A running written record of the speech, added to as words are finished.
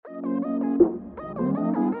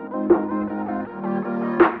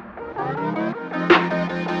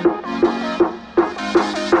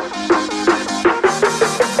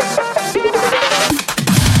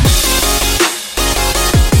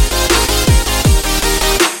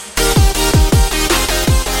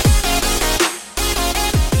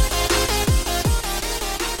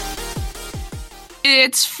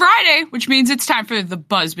It's Friday, which means it's time for The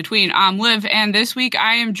Buzz Between. I'm Liv, and this week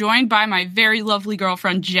I am joined by my very lovely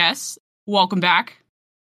girlfriend, Jess. Welcome back.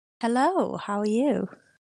 Hello, how are you?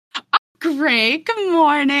 Great, good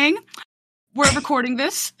morning. We're recording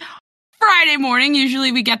this Friday morning.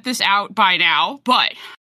 Usually we get this out by now, but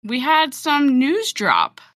we had some news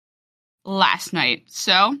drop last night,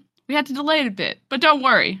 so we had to delay it a bit. But don't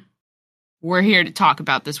worry, we're here to talk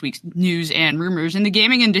about this week's news and rumors in the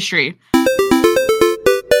gaming industry.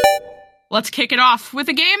 Let's kick it off with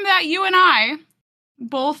a game that you and I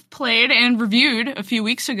both played and reviewed a few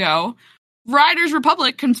weeks ago. Riders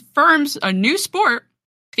Republic confirms a new sport,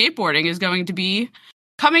 skateboarding, is going to be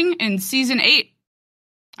coming in Season 8.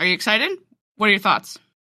 Are you excited? What are your thoughts?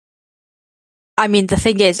 I mean, the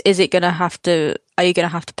thing is are you going to have to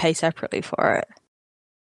pay separately for it?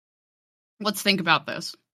 Let's think about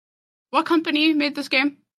this. What company made this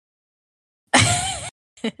game? Do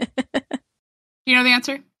you know the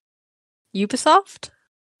answer? Ubisoft?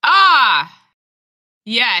 Ah!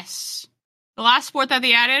 Yes. The last sport that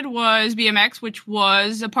they added was BMX, which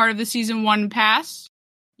was a part of the Season 1 pass.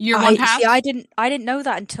 Year 1 pass. See, I didn't know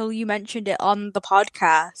that until you mentioned it on the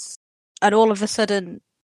podcast. And all of a sudden,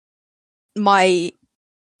 my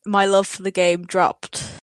love for the game dropped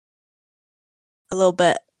a little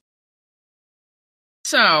bit.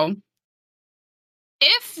 So,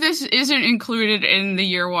 if this isn't included in the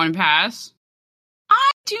Year 1 pass,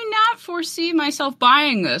 I do not foresee myself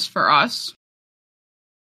buying this for us.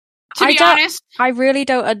 To be honest, I really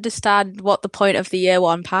don't understand what the point of the Year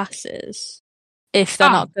 1 pass is. If they're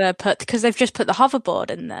not going to because they've just put the hoverboard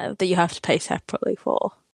in there that you have to pay separately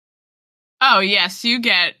for. Oh, yes, you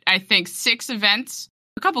get, I think, 6 events,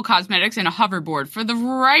 a couple cosmetics, and a hoverboard for the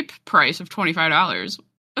ripe price of $25.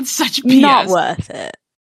 That's such BS. Not worth it.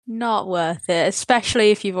 Not worth it,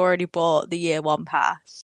 especially if you've already bought the Year 1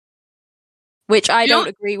 pass. Which I don't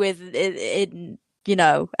agree with in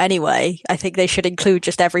anyway. I think they should include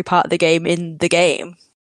just every part of the game in the game.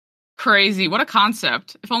 Crazy. What a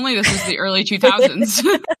concept. If only this was the early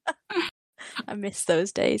 2000s. I miss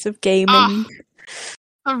those days of gaming.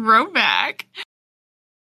 A throwback.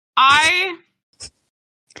 I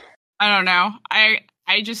don't know. I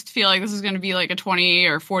just feel like this is going to be like a $20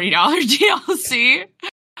 or $40 DLC.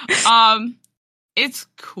 It's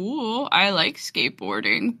cool. I like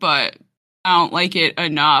skateboarding, but I don't like it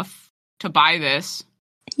enough to buy this.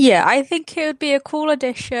 Yeah, I think it would be a cool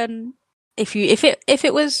addition if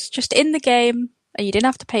it was just in the game and you didn't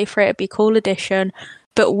have to pay for it. It'd be a cool addition.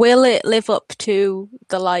 But will it live up to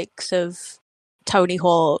the likes of Tony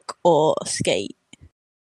Hawk or Skate?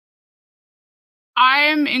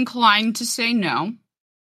 I'm inclined to say no.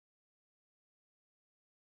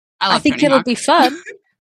 I think Tony it'll Hawk. Be fun.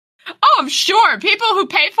 Oh, I'm sure. People who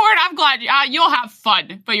pay for it, I'm glad you'll have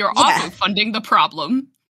fun, but you're also funding the problem.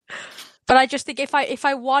 But I just think if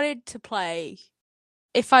I wanted to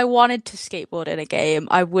skateboard in a game,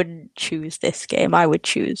 I wouldn't choose this game. I would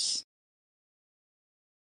choose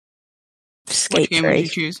Skate 3. Which game would you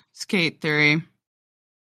choose? Skate 3.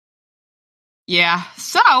 Yeah,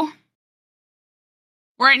 so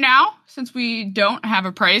right now, since we don't have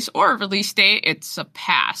a price or a release date, it's a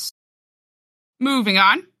pass. Moving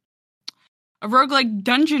on. A roguelike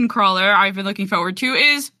dungeon crawler I've been looking forward to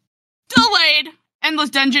is delayed.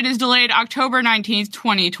 Endless Dungeon is delayed October 19th,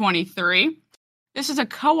 2023. This is a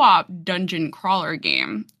co-op dungeon crawler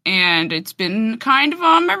game, and it's been kind of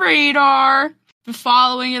on my radar. Been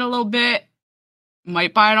following it a little bit.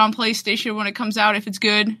 Might buy it on PlayStation when it comes out if it's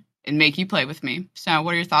good, and make you play with me. So,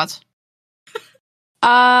 what are your thoughts?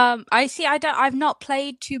 I've not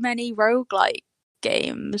played too many roguelike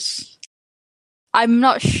games. I'm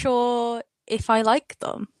not sure if I like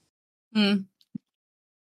them. True.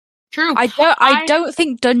 I don't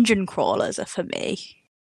think dungeon crawlers are for me.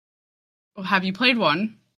 Well, have you played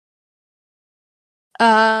one?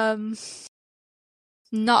 Not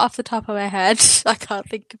off the top of my head. I can't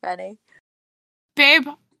think of any. Babe,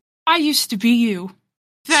 I used to be you.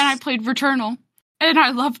 Then I played Returnal, and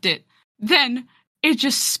I loved it. Then it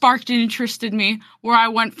just sparked an interest in me, where I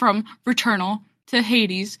went from Returnal to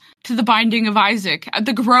Hades to The Binding of Isaac.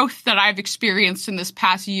 The growth that I've experienced in this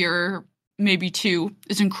past year, maybe 2,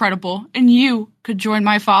 is incredible, and you could join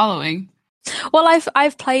my following. Well,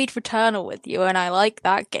 I've played Returnal with you, and I like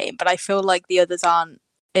that game, but I feel like the others aren't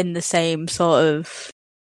in the same sort of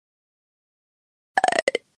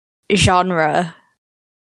genre.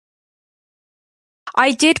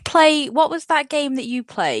 I did play. What was that game that you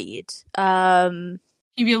played? Can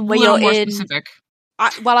you be a little more specific?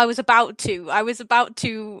 I was about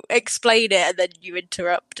to explain it, and then you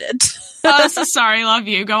interrupted. Oh, so sorry. Love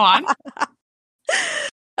you. Go on.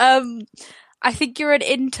 I think you're an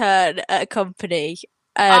intern at a company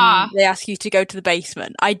and they ask you to go to the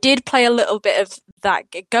basement. I did play a little bit of that.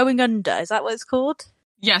 Going Under, is that what it's called?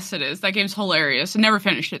 Yes, it is. That game's hilarious. I never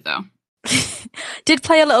finished it, though. Did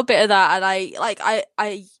play a little bit of that, and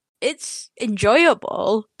I it's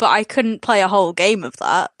enjoyable, but I couldn't play a whole game of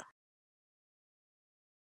that.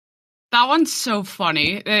 That one's so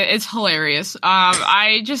funny. It's hilarious.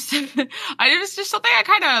 I just, it was just something I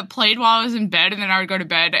kind of played while I was in bed, and then I would go to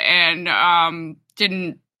bed and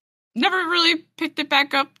never really picked it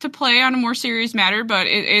back up to play on a more serious matter. But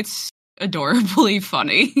it's adorably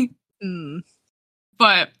funny.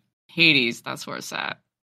 But Hades, that's where it's at.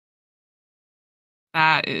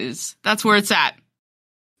 That's where it's at.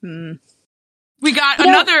 We got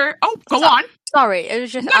another. Oh, go on. Sorry, it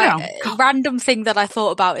was just a random thing that I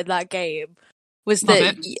thought about in that game was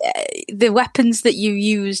that the weapons that you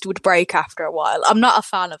used would break after a while. I'm not a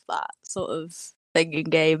fan of that sort of thing in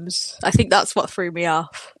games. I think that's what threw me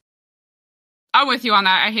off. I'm with you on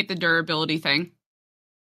that. I hate the durability thing.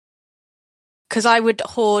 Because I would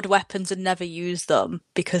hoard weapons and never use them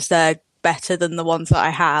because they're better than the ones that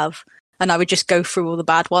I have. And I would just go through all the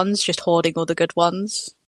bad ones, just hoarding all the good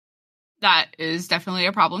ones. That is definitely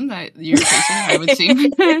a problem that you're facing, I would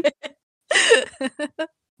see.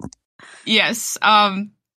 Yes.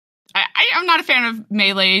 I'm not a fan of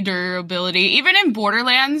melee durability. Even in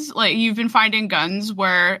Borderlands, like, you've been finding guns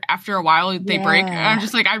where after a while they break. I'm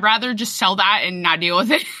just like, I'd rather just sell that and not deal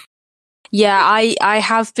with it. Yeah, I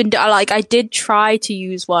have been, like, I did try to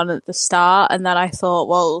use one at the start, and then I thought,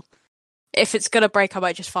 well, if it's gonna break, I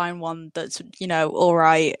might just find one that's,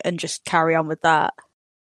 alright, and just carry on with that.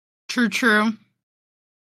 True.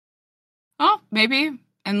 Oh, maybe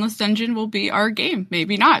Endless Dungeon will be our game.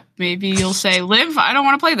 Maybe not. Maybe you'll say, Liv, I don't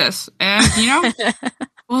want to play this. And,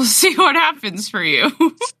 we'll see what happens for you.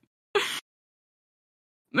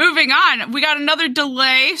 Moving on, we got another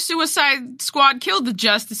delay. Suicide Squad Killed the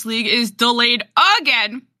Justice League is delayed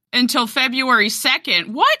again until February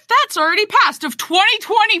 2nd. What? That's already passed of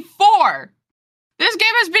 2024. This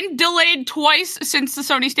game has been delayed twice since the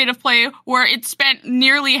Sony State of Play, where it spent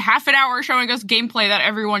nearly half an hour showing us gameplay that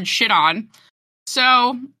everyone shit on.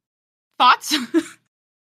 So, thoughts?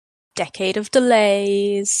 Decade of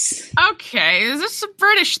delays. Okay, is this a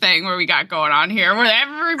British thing where we got going on here? Where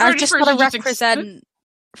every British I just want to person represent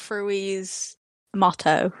Frui's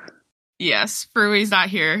motto. Yes, Frui's not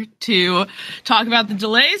here to talk about the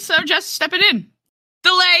delays, so just step it in.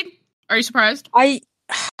 Delayed! Are you surprised?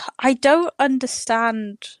 I don't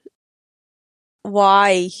understand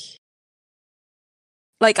why.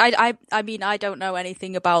 Like, I mean, I don't know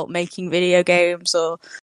anything about making video games or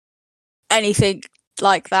anything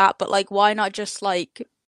like that, but, like, why not just, like,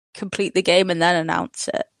 complete the game and then announce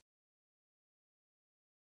it?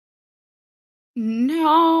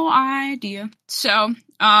 No idea. So,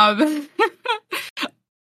 I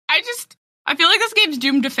feel like this game's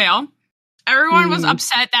doomed to fail. Everyone was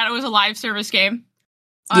upset that it was a live service game.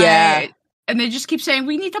 Yeah. And they just keep saying,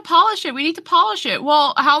 we need to polish it.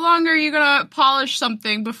 Well, how long are you gonna polish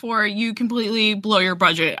something before you completely blow your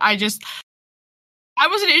budget? I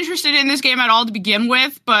wasn't interested in this game at all to begin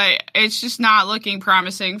with, but it's just not looking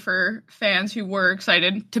promising for fans who were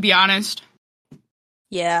excited, to be honest.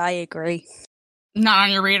 Yeah, I agree. Not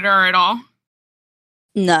on your radar at all?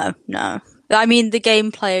 No. I mean, the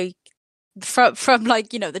gameplay, from like,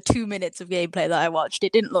 the 2 minutes of gameplay that I watched,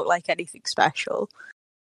 it didn't look like anything special.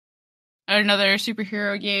 Another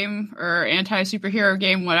superhero game or anti-superhero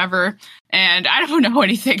game, whatever. And I don't know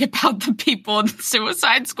anything about the people in the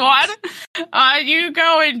Suicide Squad. You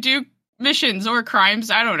go and do missions or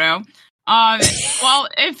crimes. I don't know. Well,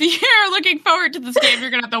 if you're looking forward to this game,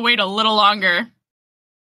 you're going to have to wait a little longer.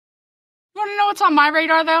 You want to know what's on my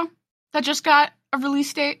radar, though? That just got a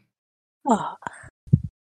release date? Oh.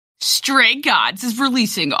 Stray Gods is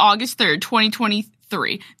releasing August 3rd,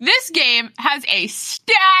 2023. This game has a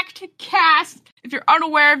stacked cast. If you're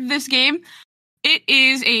unaware of this game, it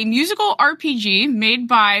is a musical RPG made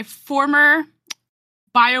by former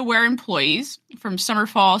BioWare employees from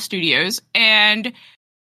Summerfall Studios, and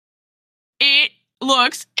it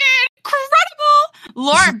looks incredible!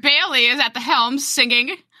 Laura Bailey is at the helm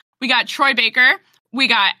singing. We got Troy Baker. We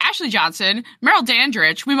got Ashley Johnson, Meryl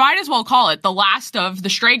Dandridge. We might as well call it the last of the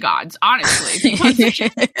Stray Gods, honestly, because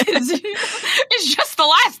it's just the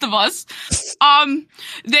last of us.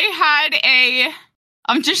 They had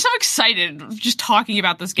I'm just so excited just talking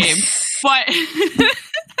about this game, but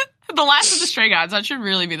the last of the Stray Gods, that should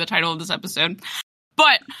really be the title of this episode.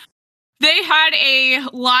 But they had a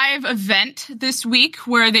live event this week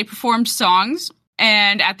where they performed songs,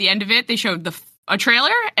 and at the end of it, they showed a trailer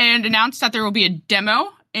and announced that there will be a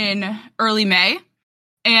demo in early May,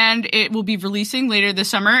 and it will be releasing later this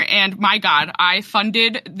summer. And my God, I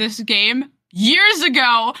funded this game years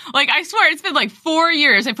ago. Like, I swear it's been like 4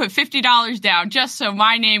 years. I put $50 down just so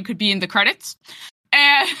my name could be in the credits.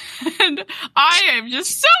 And I am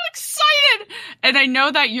just so excited. And I know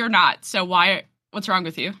that you're not. So what's wrong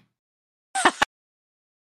with you?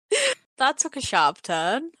 That took a sharp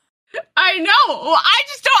turn. I know. Well, I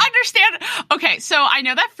just don't understand. Okay, so I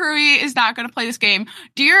know that Furry is not going to play this game.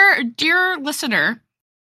 Dear listener,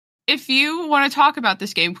 if you want to talk about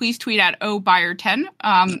this game, please tweet at obuyer10,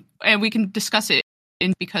 and we can discuss it.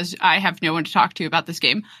 Because I have no one to talk to about this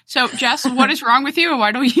game. So, Jess, what is wrong with you, and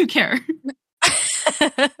why don't you care?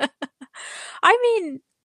 I mean,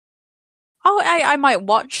 I might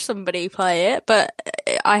watch somebody play it, but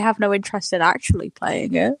I have no interest in actually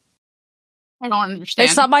playing it. I don't understand.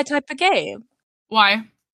 It's not my type of game. Why?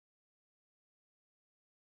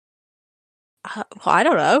 Well, I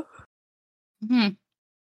don't know.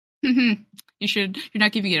 You're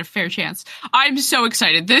not giving it a fair chance. I'm so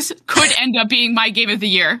excited. This could end up being my game of the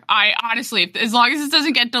year. I honestly, as long as this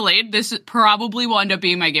doesn't get delayed, this probably will end up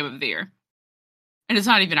being my game of the year. And it's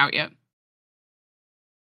not even out yet.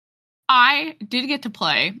 I did get to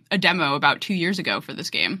play a demo about 2 years ago for this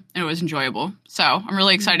game, and it was enjoyable. So I'm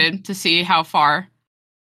really excited to see how far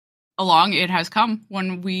along it has come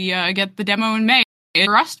when we get the demo in May.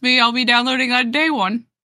 Trust me, I'll be downloading on day one.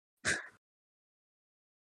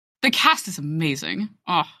 The cast is amazing.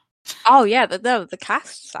 Oh yeah, the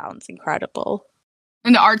cast sounds incredible.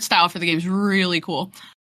 And the art style for the game is really cool.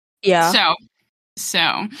 Yeah.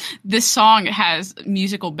 So this song has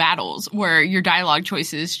musical battles where your dialogue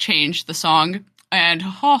choices change the song. And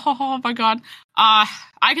oh my God. I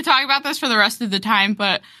could talk about this for the rest of the time,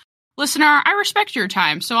 but listener, I respect your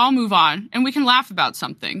time, so I'll move on and we can laugh about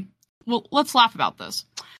something. Well, let's laugh about this.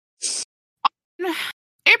 On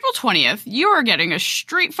April 20th, you are getting a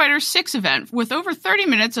Street Fighter 6 event with over 30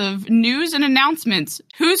 minutes of news and announcements.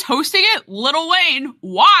 Who's hosting it? Lil Wayne.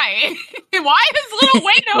 Why? Why is Lil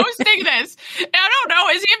Wayne hosting this? I don't know.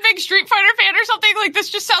 Is he a big Street Fighter fan or something? Like, this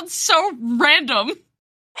just sounds so random.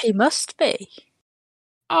 He must be.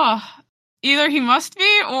 Either he must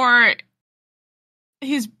be or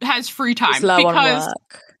has free time. He's low on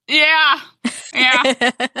work. Yeah.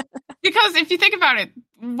 Because if you think about it,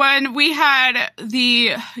 when we had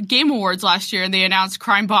the Game Awards last year and they announced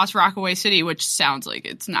Crime Boss Rockaway City, which sounds like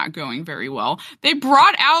it's not going very well, they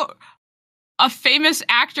brought out a famous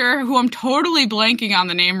actor who I'm totally blanking on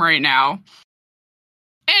the name right now.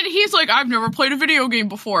 And he's like, I've never played a video game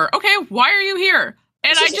before. Okay, why are you here?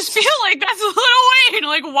 And I just feel like that's Lil Wayne.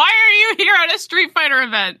 Like, why are you here at a Street Fighter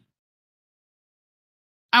event?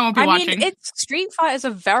 I won't be watching. Mean, Street Fighter is a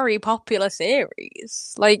very popular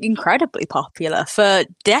series. Like, incredibly popular for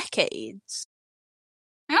decades.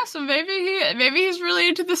 Yeah, so maybe he's really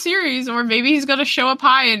into the series, or maybe he's gonna show up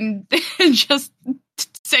high and just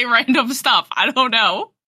say random stuff. I don't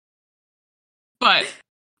know. But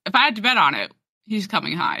if I had to bet on it, he's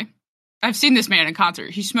coming high. I've seen this man in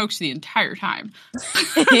concert. He smokes the entire time.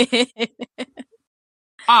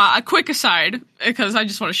 A quick aside, because I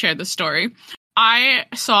just want to share this story. I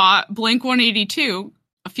saw Blink-182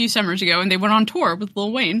 a few summers ago, and they went on tour with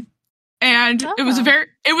Lil Wayne. And it was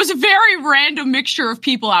a very random mixture of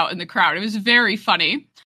people out in the crowd. It was very funny.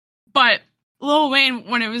 But Lil Wayne,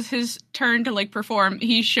 when it was his turn to like perform,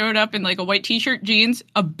 he showed up in like a white t-shirt, jeans,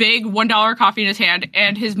 a big $1 coffee in his hand,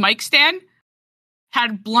 and his mic stand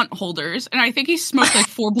had blunt holders. And I think he smoked like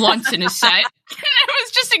 4 blunts in his set. And it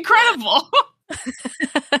was just incredible.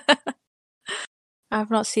 I've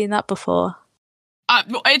not seen that before.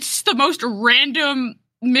 It's the most random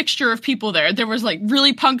mixture of people there. There was like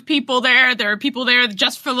really punk people there. There are people there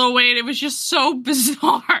just for Lil Wayne. It was just so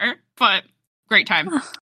bizarre, but great time.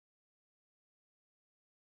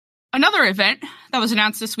 Another event that was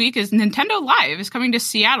announced this week is Nintendo Live is coming to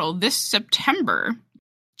Seattle this September.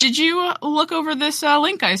 Did you look over this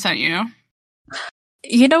link I sent you?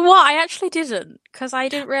 You know what? I actually didn't, because I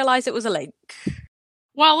didn't realize it was a link.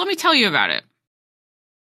 Well, let me tell you about it.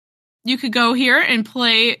 You could go here and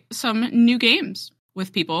play some new games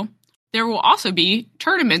with people. There will also be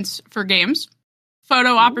tournaments for games,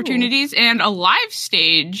 photo opportunities, and a live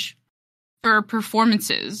stage for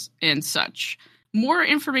performances and such. More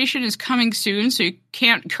information is coming soon, so you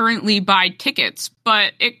can't currently buy tickets,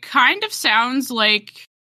 but it kind of sounds like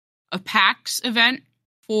a PAX event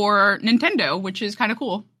for Nintendo, which is kind of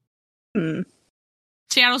cool.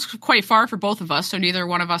 Seattle's quite far for both of us, so neither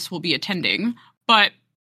one of us will be attending, but...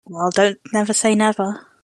 Well, don't never say never.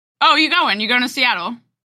 Oh, you going? You going to Seattle?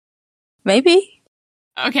 Maybe.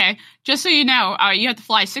 Okay, just so you know, you have to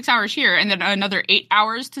fly 6 hours here and then another 8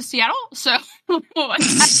 hours to Seattle. So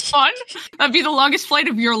that's fun. That'd be the longest flight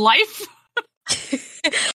of your life.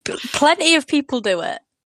 Plenty of people do it.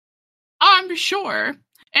 I'm sure.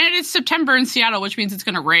 And it's September in Seattle, which means it's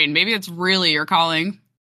going to rain. Maybe it's really your calling.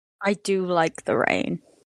 I do like the rain.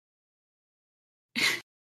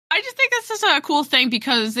 I just think this is a cool thing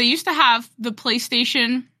because they used to have the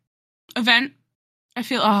PlayStation event. I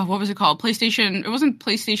feel, what was it called? PlayStation, it wasn't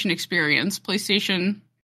PlayStation Experience, PlayStation,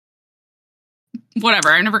 whatever,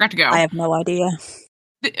 I never got to go. I have no idea.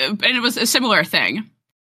 And it was a similar thing,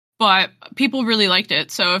 but people really liked it,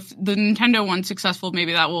 so if the Nintendo one's successful,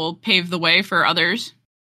 maybe that will pave the way for others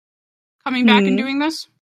coming back and doing this.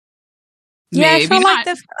 Yeah, maybe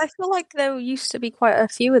I feel like there used to be quite a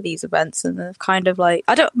few of these events, and they've kind of like,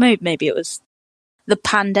 maybe it was the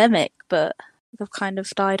pandemic, but they've kind of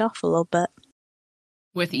died off a little bit.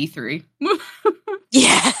 With E3.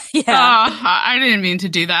 Yeah. I didn't mean to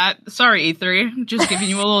do that. Sorry, E3. Just giving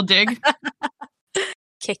you a little dig.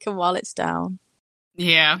 Kick them while it's down.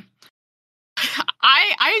 Yeah.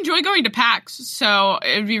 I enjoy going to PAX, so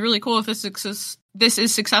it'd be really cool if this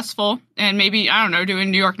is successful, and maybe, I don't know, do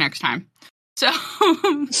in New York next time. So,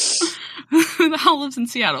 who the hell lives in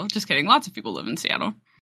Seattle? Just kidding. Lots of people live in Seattle.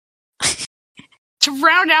 To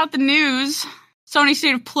round out the news, Sony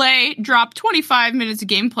State of Play dropped 25 minutes of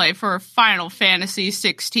gameplay for Final Fantasy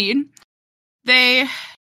XVI. It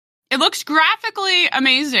looks graphically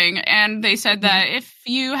amazing, and they said that if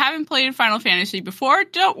you haven't played Final Fantasy before,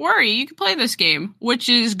 don't worry, you can play this game, which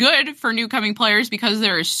is good for newcoming players because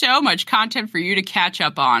there is so much content for you to catch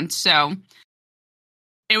up on. So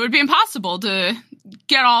it would be impossible to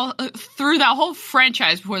get all through that whole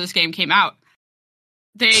franchise before this game came out.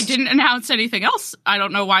 They didn't announce anything else. I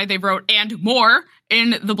don't know why they wrote "and more"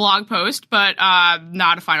 in the blog post, but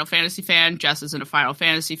not a Final Fantasy fan. Jess isn't a Final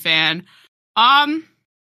Fantasy fan.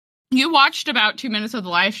 You watched about 2 minutes of the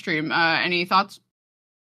live stream. Any thoughts?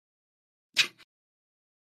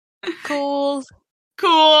 Cool.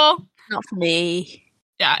 Not for me.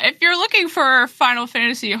 Yeah, if you're looking for Final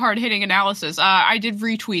Fantasy hard-hitting analysis, I did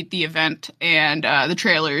retweet the event and the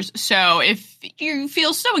trailers, so if you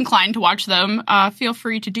feel so inclined to watch them, feel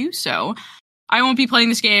free to do so. I won't be playing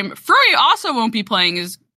this game. Frui also won't be playing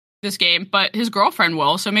this game, but his girlfriend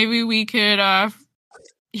will, so maybe we could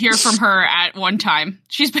hear from her at one time.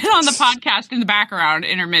 She's been on the podcast in the background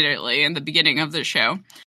intermittently in the beginning of the show.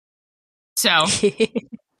 So,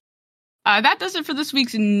 that does it for this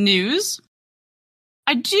week's news.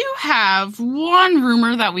 I do have one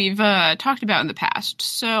rumor that we've talked about in the past,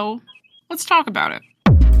 so let's talk about it.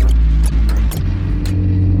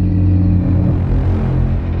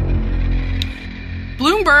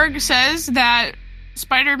 Bloomberg says that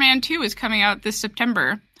Spider-Man 2 is coming out this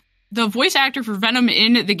September. The voice actor for Venom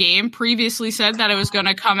in the game previously said that it was going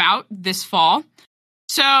to come out this fall.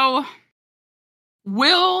 So,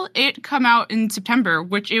 will it come out in September,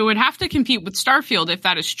 which it would have to compete with Starfield if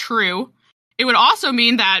that is true. It would also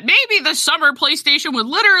mean that maybe the summer PlayStation would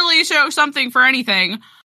literally show something for anything.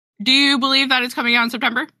 Do you believe that it's coming out in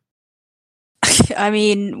September? I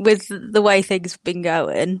mean, with the way things have been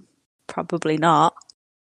going, probably not.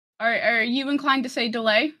 Are you inclined to say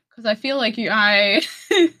delay? Because I feel like I'm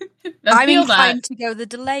inclined to go the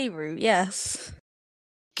delay route, yes.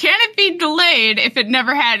 Can it be delayed if it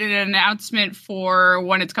never had an announcement for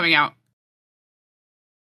when it's coming out?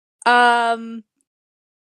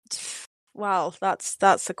 Well, that's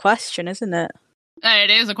the question, isn't it? It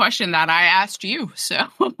is a question that I asked you, so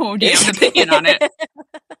do you have an opinion on it?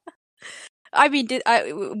 I mean,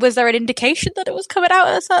 was there an indication that it was coming out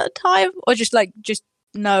at a certain time? Or just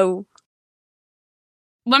no?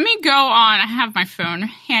 Let me go on, I have my phone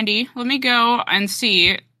handy. Let me go and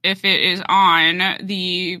see if it is on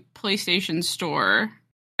the PlayStation Store.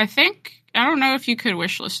 I don't know if you could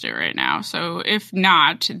wishlist it right now, so if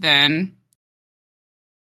not, then...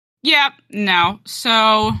 Yep, no.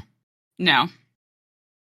 So, no.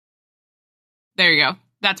 There you go.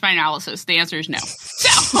 That's my analysis. The answer is no.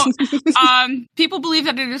 So, people believe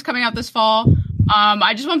that it is coming out this fall.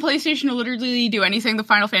 I just want PlayStation to literally do anything. The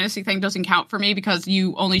Final Fantasy thing doesn't count for me because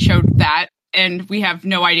you only showed that, and we have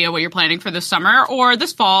no idea what you're planning for this summer, or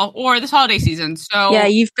this fall, or this holiday season. So yeah,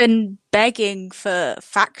 you've been begging for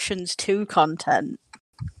Factions 2 content.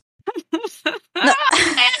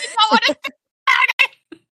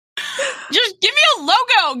 Just give me a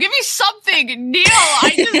logo. Give me something, Neil.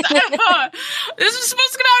 This was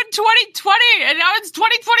supposed to come out in 2020, and now it's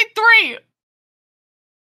 2023.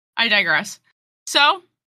 I digress. So,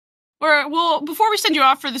 before we send you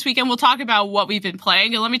off for this weekend, we'll talk about what we've been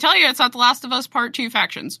playing. And let me tell you, it's not The Last of Us Part 2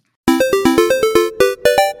 Factions.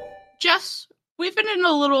 Jess, we've been in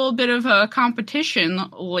a little bit of a competition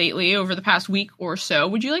lately over the past week or so.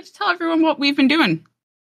 Would you like to tell everyone what we've been doing?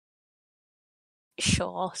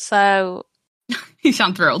 Sure. So, You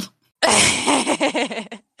sound thrilled.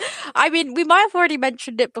 I mean, we might have already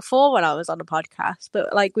mentioned it before when I was on the podcast,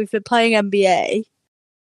 but like we've been playing NBA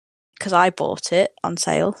because I bought it on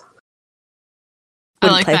sale. I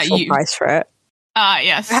like pay that full price for it.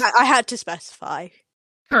 Yes. I had to specify.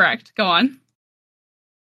 Correct. Go on.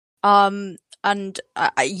 And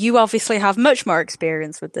you obviously have much more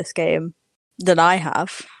experience with this game than I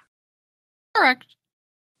have. Correct.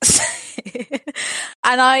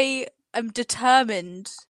 And I am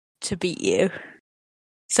determined to beat you.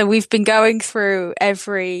 So we've been going through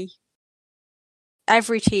every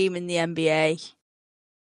team in the NBA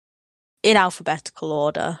in alphabetical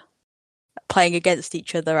order, playing against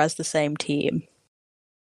each other as the same team.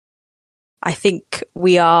 I think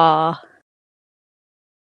we are...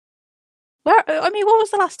 what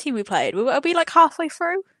was the last team we played? Are we like halfway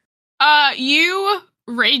through? You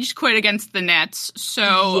rage quit against the Nets,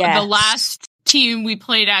 so Yes. The last team we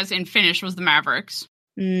played as and finished was the Mavericks.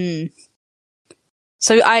 So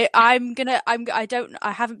I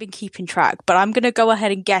haven't been keeping track, but I'm gonna go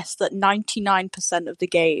ahead and guess that 99% of the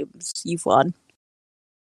games you've won.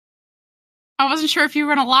 I wasn't sure if you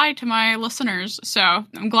were gonna lie to my listeners, so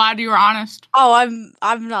I'm glad you were honest. Oh,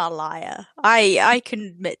 I'm not a liar. I can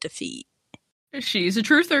admit defeat. She's a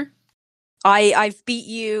truther. I've beat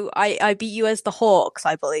you. I beat you as the Hawks,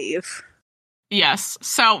 I believe. Yes.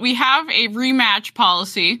 So we have a rematch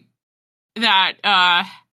policy that it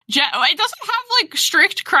doesn't have like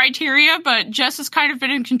strict criteria, but Jess has kind of been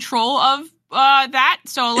in control of that.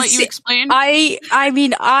 So I'll let you explain. I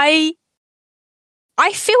mean, I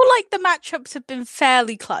feel like the matchups have been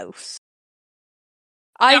fairly close.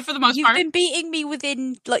 For the most you've part. been beating me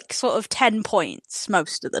within like sort of 10 points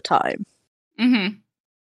most of the time. Mm-hmm.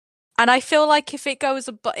 And I feel like if it goes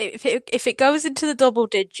into the double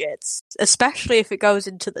digits, especially if it goes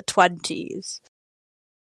into the 20s,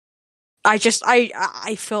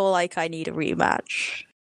 I feel like I need a rematch.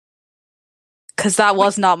 Because that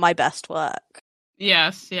was not my best work.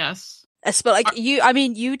 Yes. But like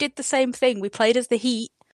you did the same thing. We played as the Heat,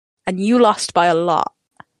 and you lost by a lot.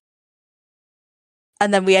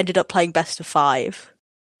 And then we ended up playing best of 5.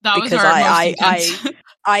 That was our most intense.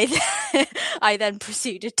 I then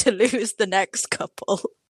proceeded to lose the next couple.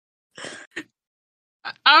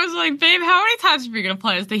 I was like, babe, how many times are we going to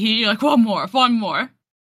play as the Heat? You're like, one more. That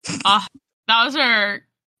was our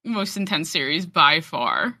most intense series by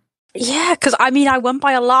far. Yeah, because I mean, I won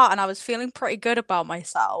by a lot and I was feeling pretty good about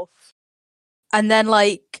myself. And then,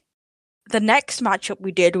 like, the next matchup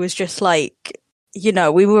we did was just like,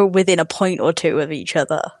 we were within a point or two of each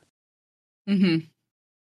other. Mm-hmm.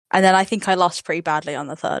 And then I think I lost pretty badly on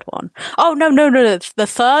the third one. Oh, no. The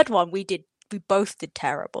third one we both did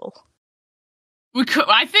terrible.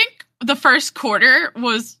 I think the first quarter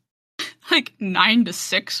was like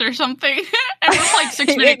 9-6 or something. It was like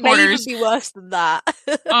 6-minute quarters. It may even be worse than that.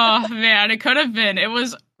 Oh, man, it could have been. It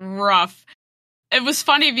was rough. It was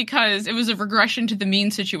funny because it was a regression to the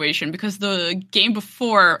mean situation because the game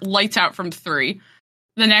before, lights out from 3.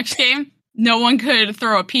 The next game, no one could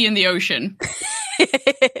throw a pea in the ocean.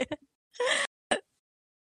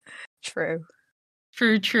 True.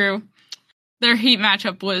 Their Heat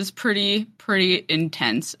matchup was pretty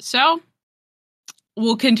intense. So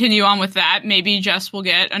we'll continue on with that. Maybe Jess will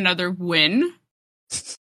get another win.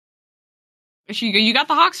 You got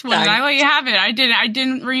the Hawks win. I let you have it. I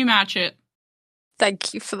didn't rematch it.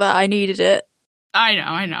 Thank you for that. I needed it.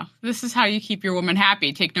 I know. This is how you keep your woman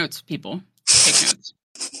happy. Take notes, people. Take notes.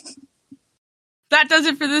 That does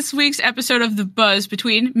it for this week's episode of The Buzz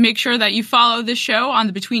Between. Make sure that you follow this show on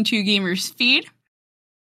the Between Two Gamers feed.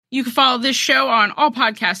 You can follow this show on all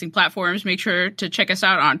podcasting platforms. Make sure to check us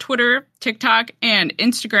out on Twitter, TikTok, and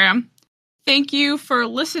Instagram. Thank you for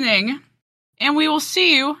listening, and we will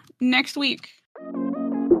see you next week.